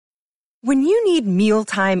When you need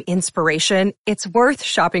mealtime inspiration, it's worth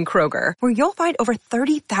shopping Kroger, where you'll find over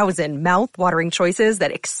 30,000 mouth-watering choices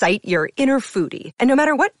that excite your inner foodie. And no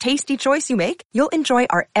matter what tasty choice you make, you'll enjoy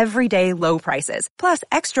our everyday low prices, plus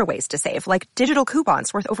extra ways to save, like digital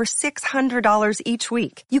coupons worth over $600 each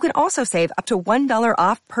week. You can also save up to $1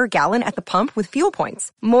 off per gallon at the pump with fuel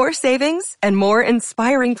points. More savings and more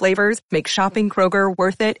inspiring flavors make shopping Kroger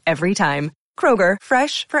worth it every time. Kroger,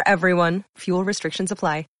 fresh for everyone. Fuel restrictions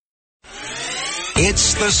apply.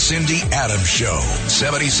 It's the Cindy Adams Show,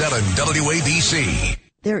 77 WABC.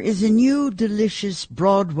 There is a new delicious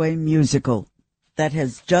Broadway musical that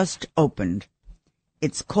has just opened.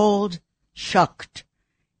 It's called Shucked.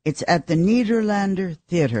 It's at the Nederlander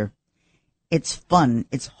Theater. It's fun.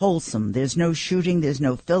 It's wholesome. There's no shooting. There's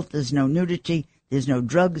no filth. There's no nudity. There's no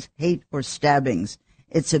drugs, hate, or stabbings.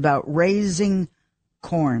 It's about raising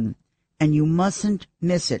corn, and you mustn't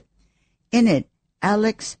miss it. In it,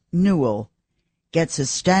 Alex Newell gets a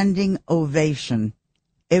standing ovation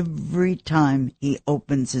every time he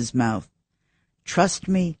opens his mouth. Trust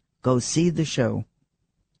me, go see the show.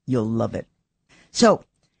 You'll love it. So,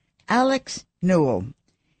 Alex Newell,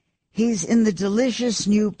 he's in the delicious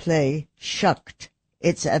new play, Shucked.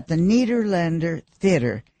 It's at the Nederlander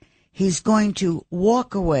Theater. He's going to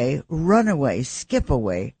walk away, run away, skip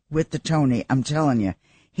away with the Tony, I'm telling you.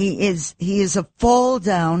 He is a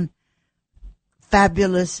fall-down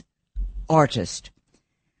fabulous artist.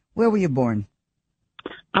 Where were you born?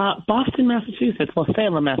 Boston, Massachusetts. Well,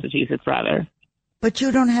 Salem, Massachusetts, rather. But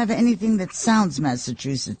you don't have anything that sounds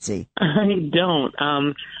Massachusettsy. I don't.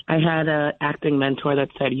 I had an acting mentor that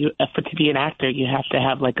said, to be an actor, you have to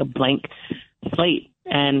have like a blank slate.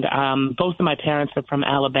 And both of my parents are from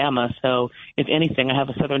Alabama, so if anything, I have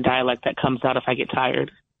a southern dialect that comes out if I get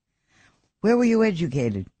tired. Where were you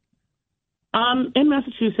educated? In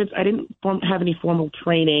Massachusetts. I didn't have any formal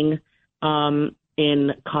training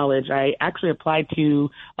in college. I actually applied to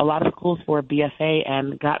a lot of schools for a BFA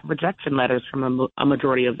and got rejection letters from a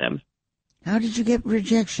majority of them. How did you get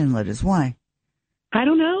rejection letters? Why? I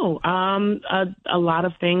don't know. A lot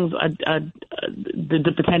of things,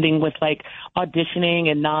 depending with like auditioning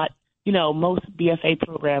and not, most BFA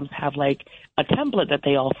programs have like a template that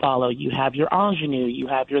they all follow. You have your ingenue, you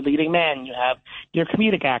have your leading man, you have your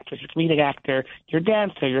comedic actor, your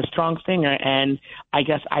dancer, your strong singer. And I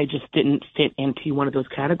guess I just didn't fit into one of those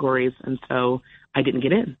categories. And so I didn't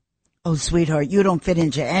get in. Oh, sweetheart, you don't fit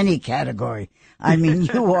into any category. I mean,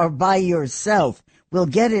 you are by yourself. We'll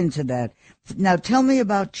get into that. Now, tell me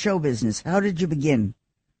about show business. How did you begin?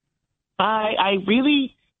 I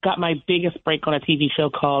really got my biggest break on a TV show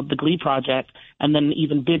called The Glee Project, and then an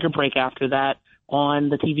even bigger break after that on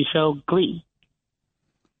the TV show Glee.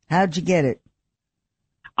 How'd you get it?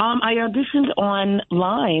 I auditioned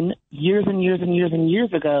online years and years and years and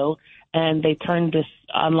years ago, and they turned this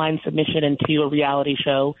online submission into a reality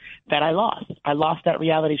show that I lost. I lost that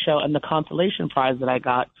reality show, and the consolation prize that I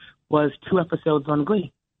got was 2 episodes on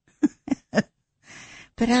Glee.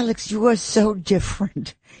 But, Alex, you are so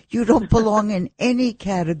different. You don't belong in any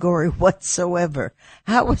category whatsoever.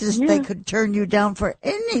 How is it they could turn you down for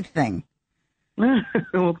anything?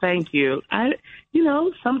 Well, thank you.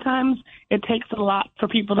 Sometimes it takes a lot for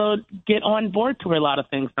people to get on board to a lot of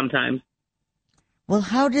things sometimes. Well,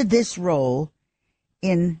 how did this role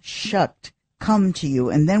in Shucked come to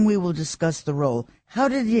you? And then we will discuss the role. How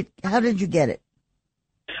did you get it?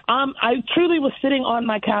 I truly was sitting on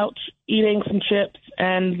my couch eating some chips,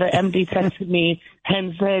 and the MD texted me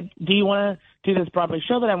and said, do you want to do this Broadway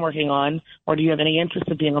show that I'm working on, or do you have any interest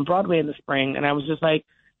in being on Broadway in the spring? And I was just like,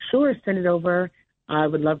 sure, send it over. I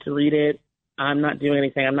would love to read it. I'm not doing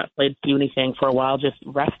anything. I'm not planning to do anything for a while, just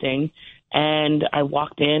resting. And I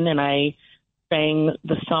walked in and I sang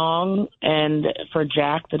the song and for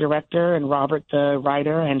Jack, the director, and Robert, the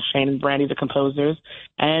writer, and Shane and Brandy, the composers.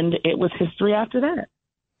 And it was history after that.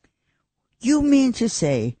 You mean to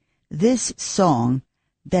say this song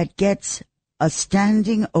that gets a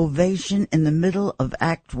standing ovation in the middle of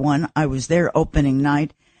Act 1, I was there opening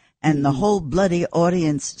night, and the whole bloody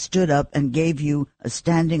audience stood up and gave you a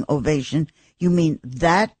standing ovation. You mean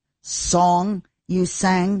that song you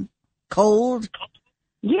sang cold?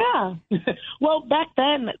 Yeah. Well, back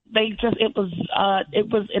then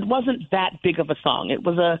it wasn't that big of a song. It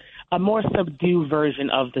was a more subdued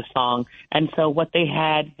version of the song. And so what they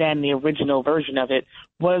had then, the original version of it,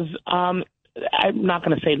 was I'm not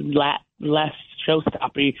going to say less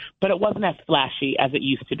showstoppy, but it wasn't as flashy as it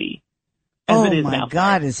used to be. Oh my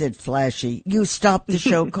God, is it flashy? You stopped the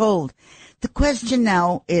show cold. The question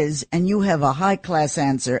now is, and you have a high class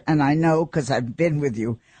answer, and I know because I've been with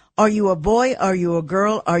you. Are you a boy? Are you a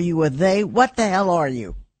girl? Are you a they? What the hell are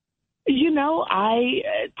you? I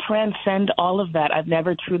transcend all of that. I've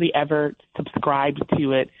never truly ever subscribed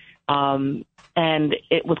to it. And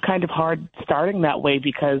it was kind of hard starting that way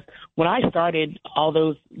because when I started all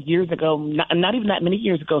those years ago, not even that many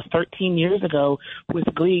years ago, 13 years ago with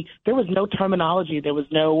Glee, there was no terminology. There was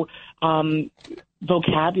no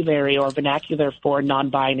vocabulary or vernacular for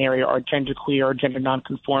non-binary or genderqueer or gender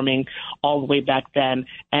nonconforming all the way back then.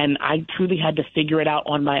 And I truly had to figure it out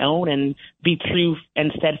on my own and be true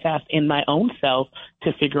and steadfast in my own self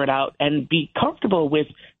to figure it out and be comfortable with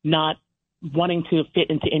not wanting to fit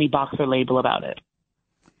into any box or label about it.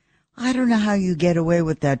 I don't know how you get away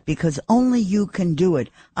with that because only you can do it.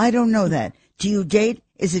 I don't know that. Do you date?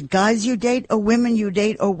 Is it guys you date or women you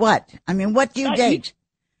date or what? I mean, what do you date?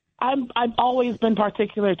 I've always been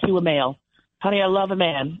particular to a male. Honey, I love a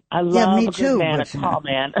man. I love me a too, good man, a tall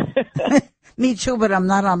man. Me too, but I'm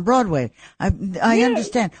not on Broadway. I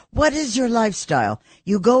understand. What is your lifestyle?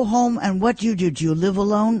 You go home and what do you do? Do you live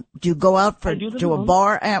alone? Do you go out to a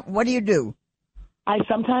bar? What do you do?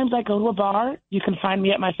 Sometimes I go to a bar. You can find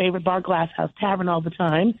me at my favorite bar, Glass House Tavern, all the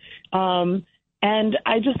time. And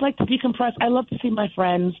I just like to decompress. I love to see my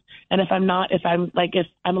friends. And if I'm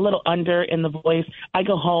a little under in the voice, I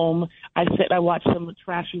go home. I watch some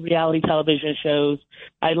trashy reality television shows.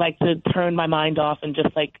 I like to turn my mind off and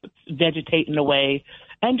just like vegetate in a way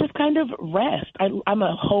and just kind of rest. I'm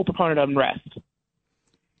a whole proponent of rest.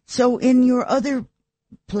 So in your other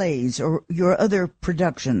plays or your other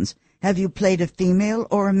productions, have you played a female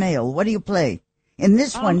or a male? What do you play? In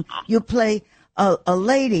this one, you play a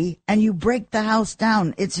lady and you break the house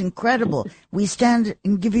down. It's incredible. We stand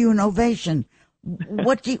and give you an ovation.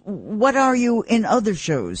 What are you in other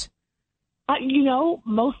shows?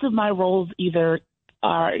 Most of my roles either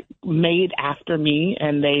are made after me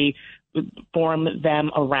and they form them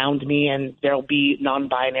around me and there'll be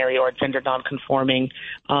non-binary or gender non-conforming.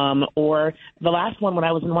 Or the last one when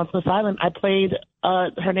I was in Once on This Island, I played,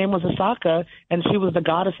 her name was Asaka and she was the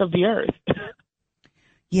goddess of the earth.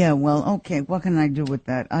 Yeah, well, okay, what can I do with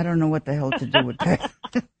that? I don't know what the hell to do with that.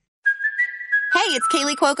 Hey, it's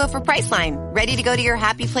Kaylee Cuoco for Priceline. Ready to go to your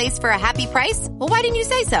happy place for a happy price? Well, why didn't you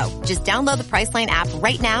say so? Just download the Priceline app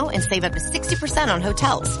right now and save up to 60% on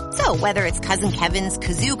hotels. So whether it's Cousin Kevin's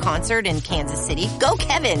Kazoo Concert in Kansas City, go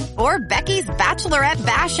Kevin, or Becky's Bachelorette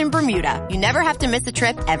Bash in Bermuda, you never have to miss a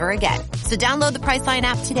trip ever again. So download the Priceline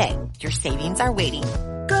app today. Your savings are waiting.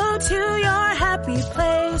 Go to your happy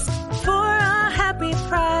place for a happy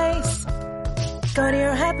price. Go to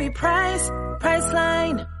your happy price,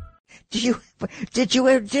 Priceline.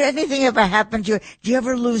 Did anything ever happen to you? Did you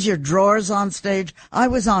ever lose your drawers on stage? I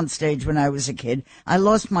was on stage when I was a kid. I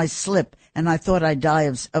lost my slip and I thought I'd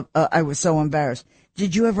die I was so embarrassed.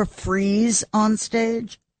 Did you ever freeze on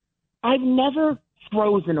stage? I've never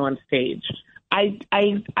frozen on stage.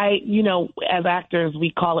 As actors,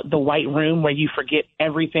 we call it the white room where you forget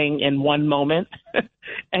everything in one moment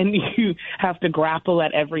and you have to grapple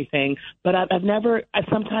at everything. But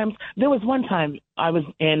sometimes there was one time I was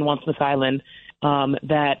in Once on This Island,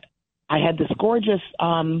 that I had this gorgeous,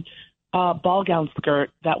 ball gown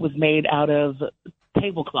skirt that was made out of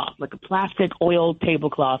tablecloth, like a plastic oil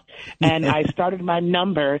tablecloth. And I started my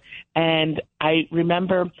number and I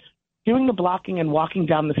remember doing the blocking and walking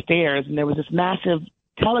down the stairs, and there was this massive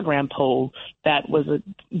telegram pole that was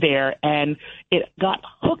there, and it got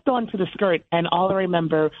hooked onto the skirt, and all I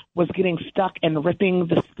remember was getting stuck and ripping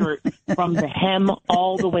the skirt from the hem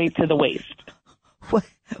all the way to the waist.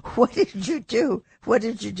 What did you do? What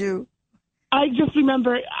did you do? I just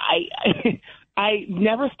remember I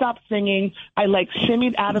never stopped singing. I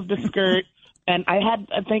shimmied out of the skirt. And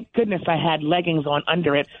thank goodness I had leggings on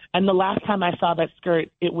under it. And the last time I saw that skirt,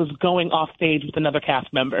 it was going off stage with another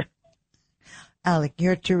cast member. Alec,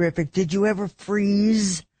 you're terrific. Did you ever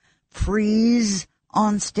freeze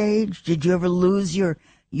on stage? Did you ever lose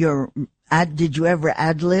did you ever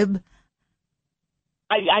ad-lib?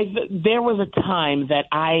 There was a time that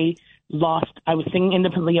I was singing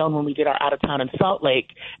independently owned when we did our out of town in Salt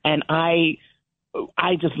Lake. And I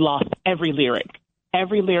just lost every lyric.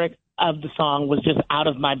 Every lyric of the song was just out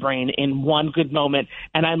of my brain in one good moment.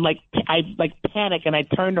 And I panic and I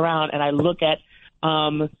turned around and I look at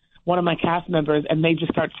one of my cast members and they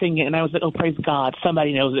just start singing. And I was like, oh, praise God,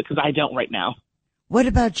 somebody knows it because I don't right now. What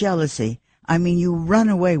about jealousy? I mean, you run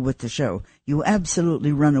away with the show. You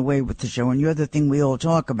absolutely run away with the show. And you're the thing we all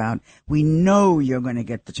talk about. We know you're going to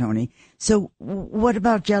get the Tony. So what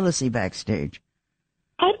about jealousy backstage?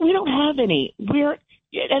 We don't have any.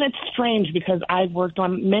 and it's strange because I've worked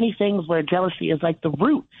on many things where jealousy is like the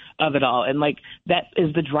root of it all, and like that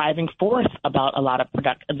is the driving force about a lot of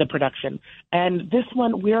the production. And this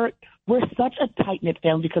one, we're such a tight-knit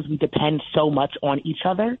family because we depend so much on each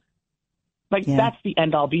other. Like, that's the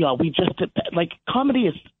end-all, be-all. We just, like, comedy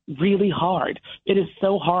is really hard. It is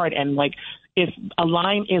so hard, and, like, if a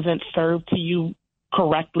line isn't served to you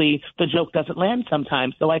correctly, the joke doesn't land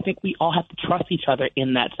sometimes. So I think we all have to trust each other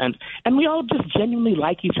in that sense. And we all just genuinely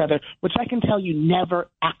like each other, which I can tell you never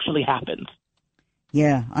actually happens.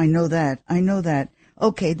 Yeah, I know that.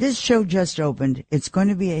 Okay, this show just opened. It's going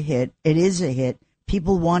to be a hit. It is a hit.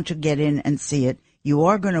 People want to get in and see it. You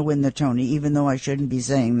are going to win the Tony, even though I shouldn't be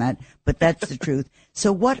saying that, but that's the truth.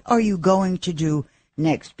 So what are you going to do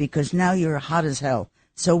next? Because now you're hot as hell.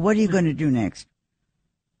 So what are you going to do next?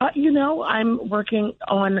 I'm working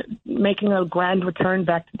on making a grand return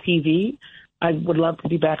back to TV. I would love to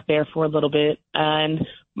be back there for a little bit. And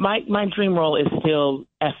my dream role is still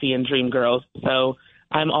Effie in Dreamgirls. So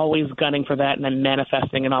I'm always gunning for that and then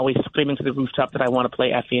manifesting and always screaming to the rooftop that I want to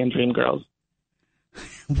play Effie in Dreamgirls.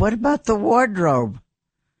 What about the wardrobe?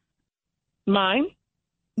 Mine?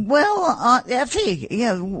 Well, Effie,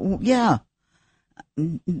 yeah.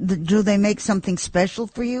 Do they make something special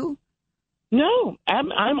for you? No,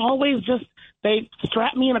 I'm always just, they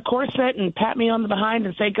strap me in a corset and pat me on the behind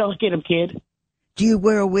and say, go get him, kid. Do you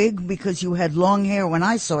wear a wig because you had long hair when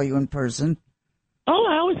I saw you in person? Oh,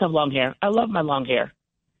 I always have long hair. I love my long hair.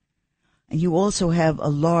 You also have a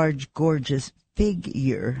large, gorgeous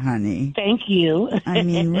figure, honey. Thank you. I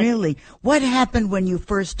mean, really. What happened when you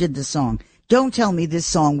first did the song? Don't tell me this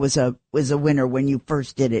song was a winner when you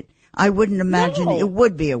first did it. I wouldn't imagine it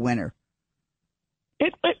would be a winner.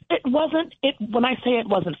 It wasn't. When I say it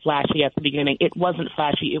wasn't flashy at the beginning, it wasn't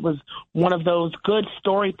flashy. It was one of those good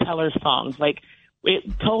storyteller songs. Like,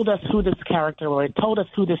 it told us who this character was. It told us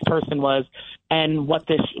who this person was and what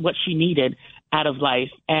she needed out of life.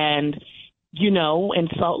 And, in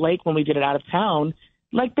Salt Lake when we did it out of town,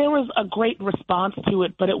 like, there was a great response to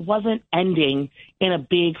it, but it wasn't ending in a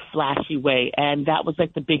big, flashy way. And that was,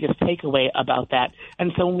 like, the biggest takeaway about that.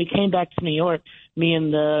 And so when we came back to New York, me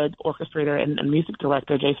and the orchestrator and music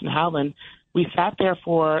director, Jason Howland, we sat there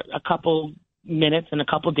for a couple minutes and a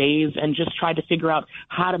couple days and just tried to figure out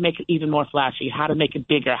how to make it even more flashy, how to make it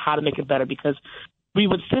bigger, how to make it better. Because we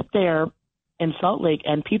would sit there in Salt Lake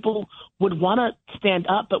and people would want to stand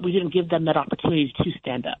up, but we didn't give them that opportunity to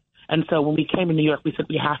stand up. And so when we came to New York, we said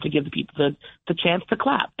we have to give the people the chance to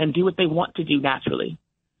clap and do what they want to do naturally.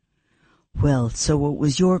 Well, so it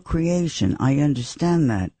was your creation. I understand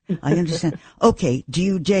that. I understand. Okay, do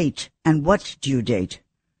you date? And what do you date?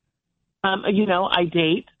 I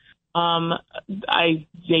date. I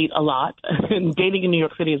date a lot. Dating in New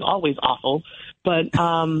York City is always awful. But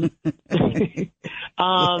I'm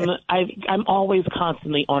always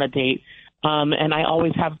constantly on a date. And I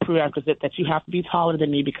always have a prerequisite that you have to be taller than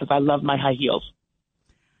me because I love my high heels.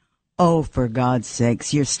 Oh, for God's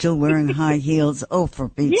sakes, you're still wearing high heels. Oh, for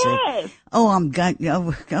Pete's sake.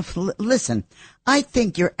 Oh, listen, I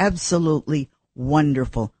think you're absolutely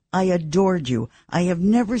wonderful. I adored you. I have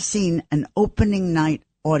never seen an opening night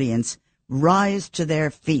audience rise to their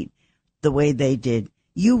feet the way they did.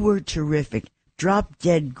 You were terrific. Drop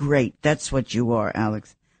dead great. That's what you are,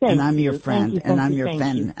 Alex. And I'm your friend, and I'm your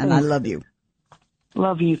fan, and I love you.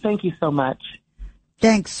 Love you. Thank you so much.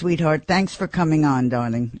 Thanks, sweetheart. Thanks for coming on,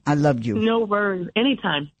 darling. I loved you. No worries.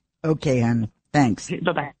 Anytime. Okay, hon. Thanks.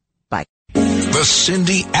 Bye-bye. Bye. The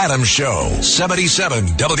Cindy Adams Show, 77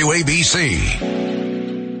 WABC.